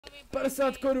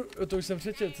50 korun. To už jsem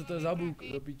přečet, co to je za bůk,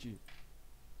 do piči.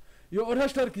 Jo, od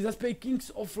haštarky, zaspěj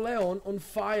Kings of Leon on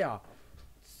Fire.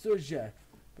 Cože?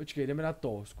 Počkej, jdeme na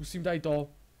to, zkusím tady to.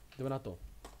 Jdeme na to.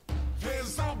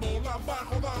 Essa bola vai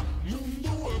rodar,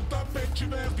 mundo anda pente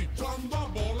verde, quando a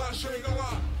bola chega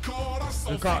lá,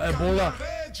 coração fica na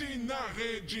rede, na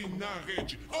rede, na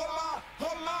rede. Olá,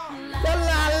 olá! La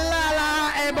la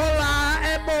la, ebola,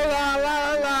 ebola,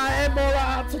 la la,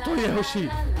 ebola. Co to je, hoši?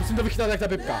 Musím to vychytat jak ta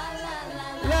pipka.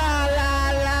 La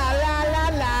la la la la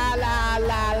la la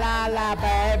la la la,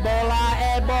 ebola,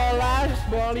 ebola,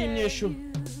 bolí mě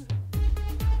šum.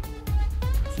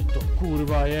 Co to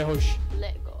kurva je, hoši?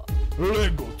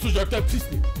 Lego, cože, jak to je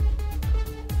přísný?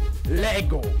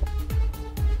 Lego.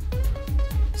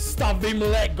 Stavím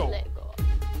Lego.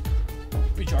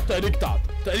 Pičo, to je diktát,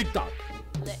 to je diktát.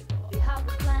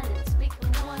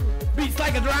 Beats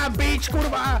like a drum beach,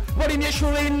 kurva, volí mě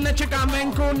šulin, nečekám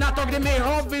venku na to, kdy mi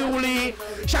ho vyulí.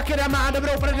 Shakira má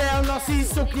dobrou prdel, nosí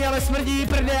sukně, ale smrdí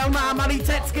prdel, má malý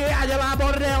cecky a dělá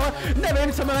bordel.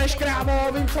 Nevím, co meleš,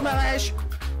 krávo, vím, co meleš.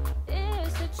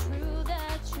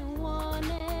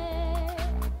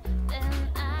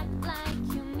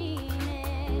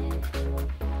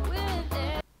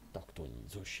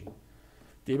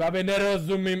 Ty babi,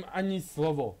 nerozumím ani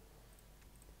slovo.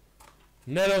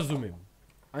 Nerozumím.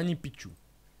 Ani piču.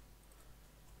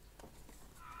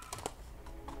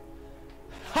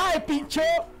 Hi, pičo!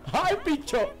 Hi,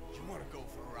 pičo!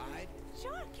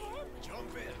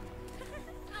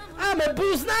 I'm a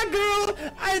buzna girl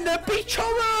in the pičo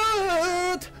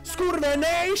world.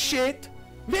 Skurvenej shit.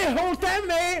 Vyholte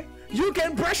mi. You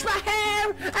can brush my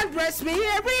hair and dress me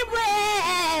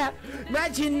everywhere.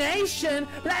 Imagination,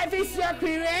 life is your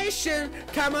creation.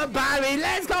 Come on, Barry,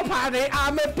 let's go party.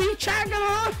 I'm a pizza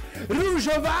girl.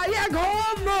 Růžová jak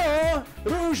hovno.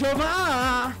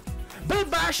 Růžová.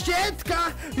 Blbá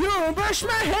štětka. You brush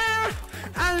my hair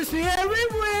and dress me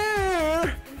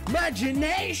everywhere.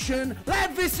 Imagination,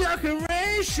 life is your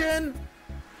creation.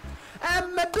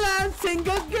 I'm a blonde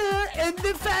single girl in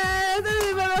the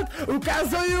world.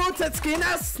 Ukazuju cecky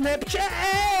na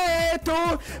Snapchatu.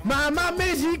 Máma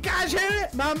mi říká, že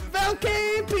mám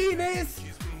velký penis.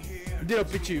 Jdi do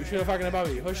piči, už mě to fakt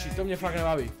nebaví. Hoši, to mě fakt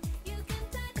nebaví.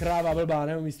 Kráva blbá,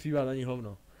 neumí zpívat ani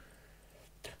hovno.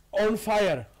 On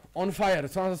fire,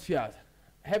 co mám zaspívat?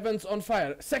 Heavens on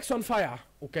fire, sex on fire.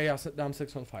 OK, já dám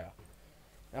sex on fire.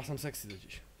 Já jsem sexy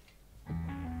totiž.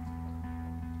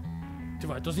 Ty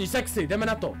vole, to zní sexy, jdeme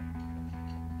na to.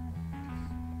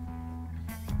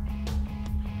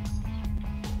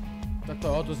 Tak to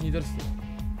jo, to zní drsně.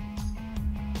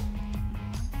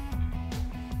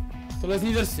 Tohle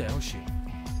zní drsně, hoši.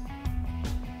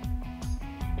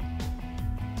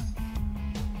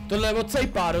 Tohle je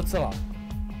odsejpá docela.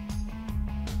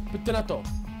 Pojďte na to.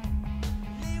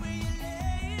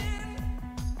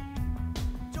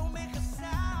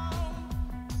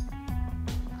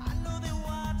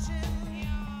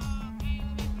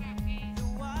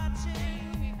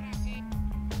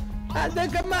 A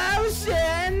tak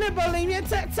mouse, nebolí mě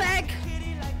cecek.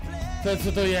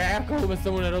 Co to je, jako vůbec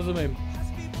tomu nerozumím.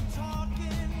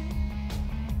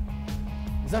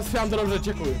 Zaspívám to dobře,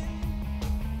 čekuju.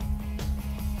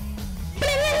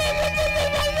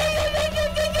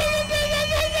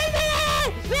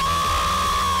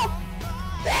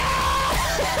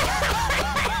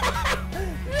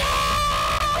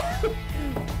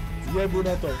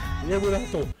 Jebu na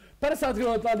to. 50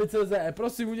 km CZ,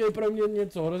 prosím udělej pro mě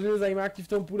něco, hrozně zajímá, jak ti v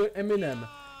tom půjde Eminem.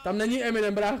 Tam není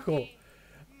Eminem, brácho.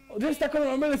 200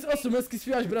 korun minus 8, hezky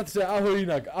zpíváš, bratře, ahoj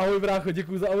jinak. Ahoj brácho,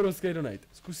 děkuju za obrovský donate.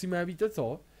 Zkusíme, víte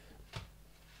co?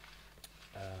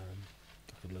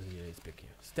 Tak tohle zní nejvíc pěkně.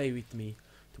 Stay with me,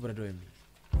 to bude dojemný.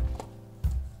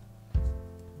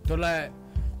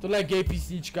 Tohle je gay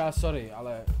písnička, sorry,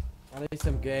 ale já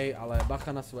nejsem gay, ale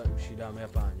bacha na své uši, dámy a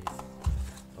páni.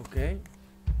 OK?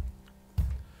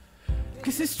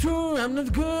 Cause it's true, I'm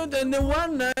not good at the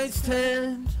one night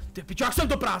stand. Ty pičo, jak jsem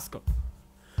to práskl?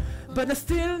 But I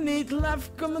still need love,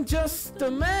 come on, just a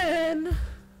man.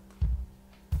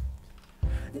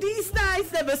 These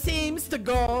nights never seems to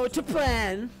go to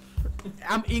plan.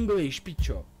 I'm English,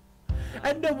 pičo.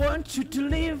 I don't want you to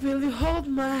leave, will you hold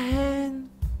my hand?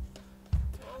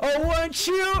 Oh, won't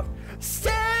you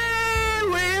stay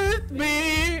with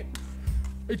me?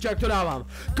 Pičo, jak to dávám?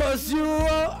 Cause you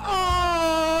are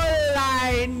all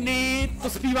I need. To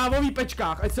zpívám o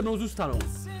výpečkách, ať se mnou zůstanou.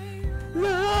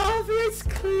 Love is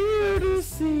clear to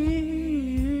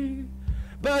see,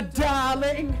 but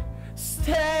darling,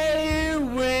 stay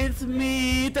with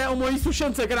me. To je o mojí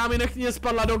sušence, která mi nechtěně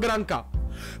spadla do granka.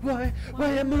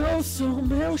 Why am I so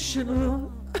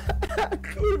emotional?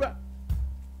 Kurva.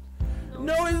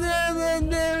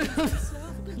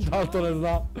 dál to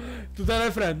neznám. Tu ten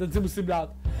refrén, ten si musím dát.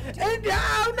 And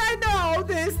down I know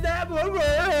this never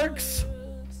works.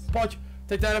 Pojď,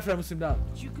 teď ten refrén musím dát.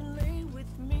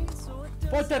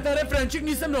 Pojďte, ten refrén,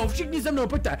 všichni se mnou,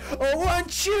 pojďte. Oh,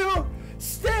 won't you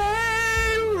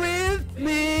stay with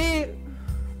me?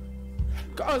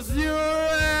 Cause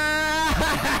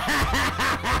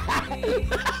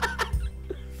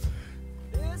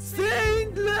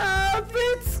Saint love,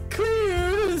 it's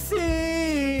clear to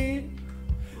see.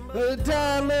 But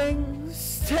darling,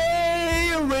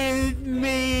 stay with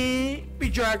me.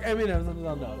 Pičák Eminem jsem to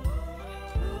tam dal.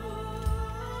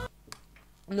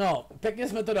 No, pěkně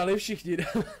jsme to dali všichni.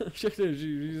 Všichni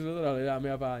jsme to dali,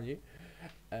 dámy a páni.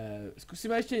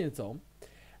 Zkusíme ještě něco.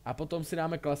 A potom si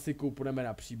dáme klasiku, půjdeme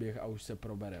na příběh a už se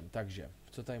proberem. Takže,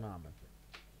 co tady máme?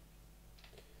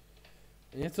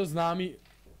 Něco známý.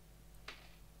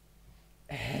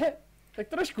 Tak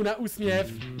trošku na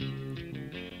úsměv.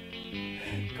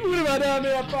 Kurva,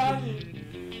 dámy a páni.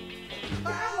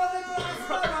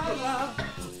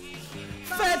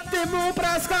 Fety mu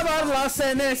praska varla,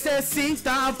 se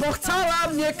necesita, pochcala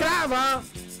mě kráva.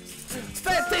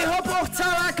 Fety ho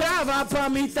pochcala kráva,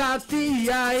 pamítá ty,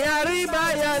 ja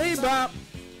ryba, ja ryba.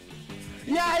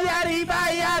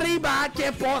 Ja ryba,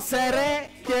 tě posere,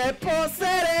 tě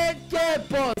posere, tě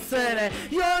posere.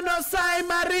 Yo no soy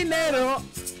marinero,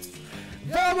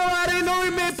 como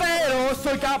marinuj mi pero,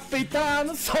 soy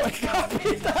capitán, soy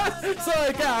capitán,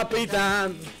 soy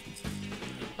capitán.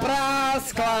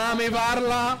 Praskla mi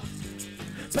varla,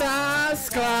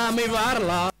 praskla mi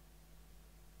varla.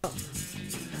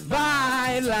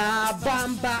 Baila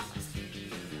bamba,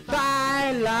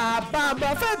 baila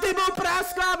bamba, Fety mu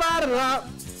praskla varla.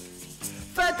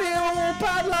 Fety mu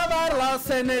padla varla,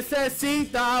 se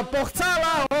necesita,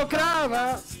 pochcala ho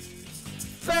kráva.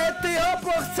 Fety ho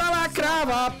pochcala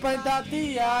kráva,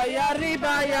 pentatia, ja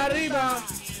ryba, ja ryba.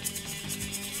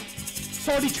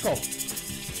 Soličko.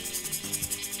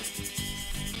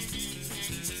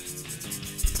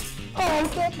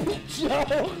 To piča,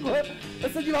 já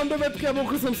se dívám do webky a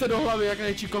mouchl jsem se do hlavy, jak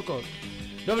nečí kokot.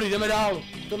 Dobrý, jdeme dál.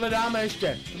 Tohle dáme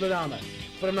ještě, tohle dáme.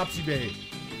 Půjdeme na příběhy.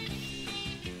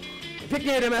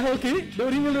 Pěkně jedeme, holky.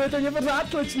 Dobrý, milujete mě pořád,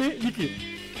 slečny. Díky.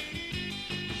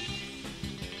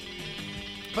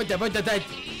 Pojďte, pojďte teď.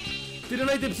 Ty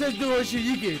donejte přes hoši,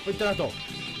 díky. Pojďte na to.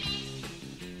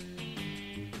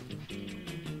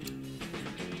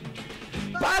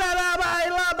 Parada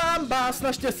baila bamba,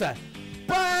 snažte se.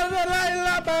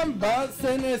 Parada bamba,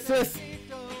 se neses.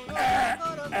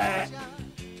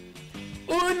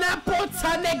 Una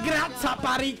pozza negra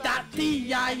parita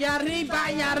tia, ja ryba,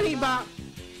 ja ryba.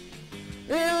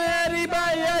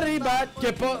 Ja ryba,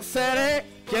 tě posere,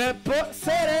 tě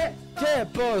posere, tě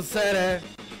posere.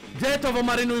 Kde je to,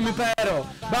 omarinuj mi péro?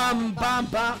 Bam, bam,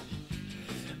 bam.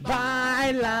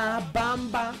 Baila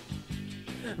bamba.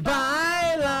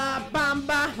 Baila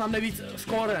bamba. Mám nejvíc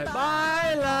skóre.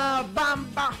 Baila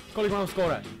bamba. Kolik mám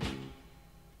skóre?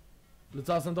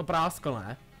 Docela jsem to práskl,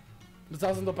 ne?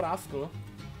 Docela jsem to práskl.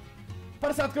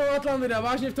 50 kg Atlantida,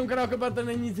 vážně v tom karaoke barte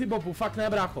není nic hip-hopu, fakt ne,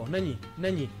 brácho, není,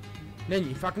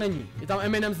 fakt není. Je tam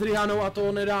Eminem s Rihannou a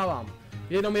to nedávám.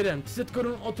 Jenom jeden, 30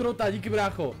 korun od Rota, díky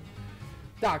brácho.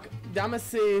 Tak, dáme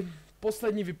si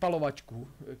poslední vypalovačku,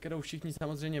 kterou všichni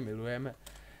samozřejmě milujeme.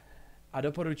 A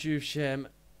doporučuji všem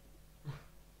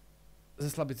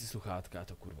zeslabit si sluchátka, a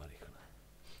to kurva rychle.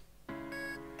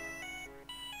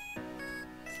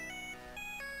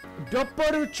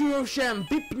 Doporučuji všem,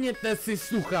 vypněte si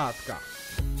sluchátka.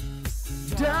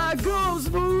 Dog goes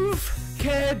woof,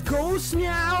 cat goes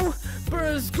meow,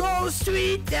 birds go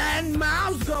sweet and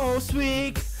mouse goes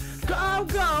weak. Go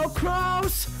go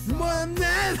crows,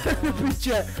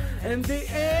 and the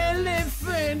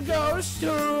elephant goes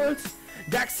toot.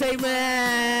 Ducks say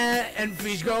meh, and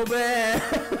fish go bad.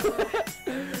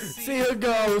 Seal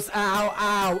goes ow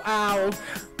ow ow.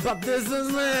 But this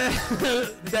is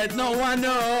that no one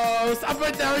knows. Up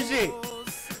with Doji.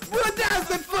 What does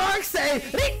the fox say?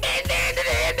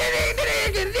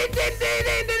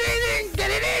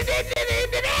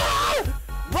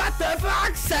 What the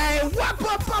fox say?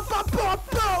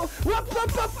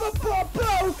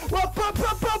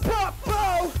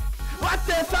 What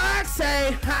the fox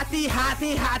say? Hattie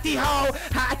hattie hattie ho,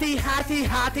 hattie hattie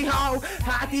hattie ho,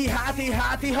 hattie hattie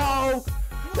hattie ho.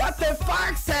 What the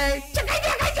fuck say?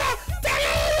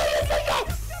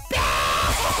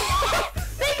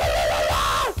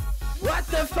 What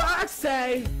the fuck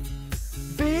say?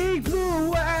 Big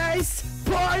blue eyes,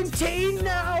 pointy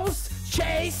nose,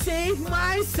 chasing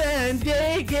mice and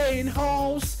digging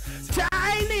holes.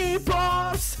 Tiny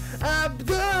paws up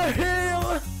the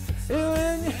hill.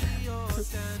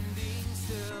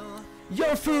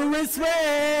 Your fur is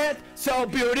red, so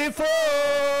beautiful.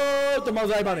 To mal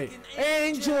zajebaný.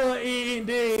 Angel in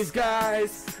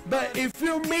disguise. But if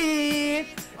you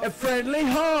meet a friendly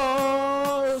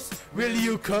host, will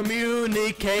you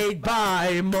communicate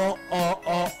by more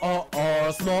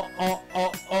small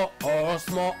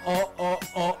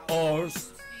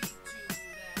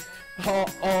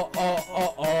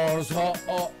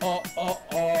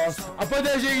A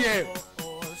podrží je.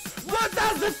 What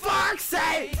does the fox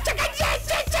say?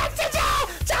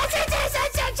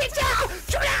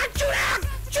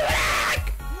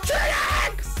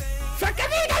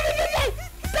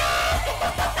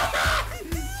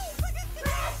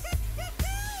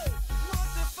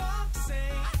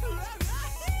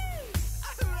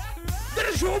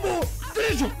 Drž hubu!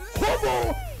 Drž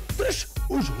hubu! Drž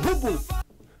už hubu!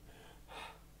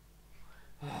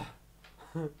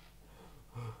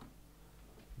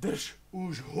 Drž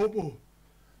už hubu!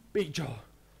 Pičo!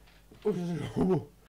 Už hubu!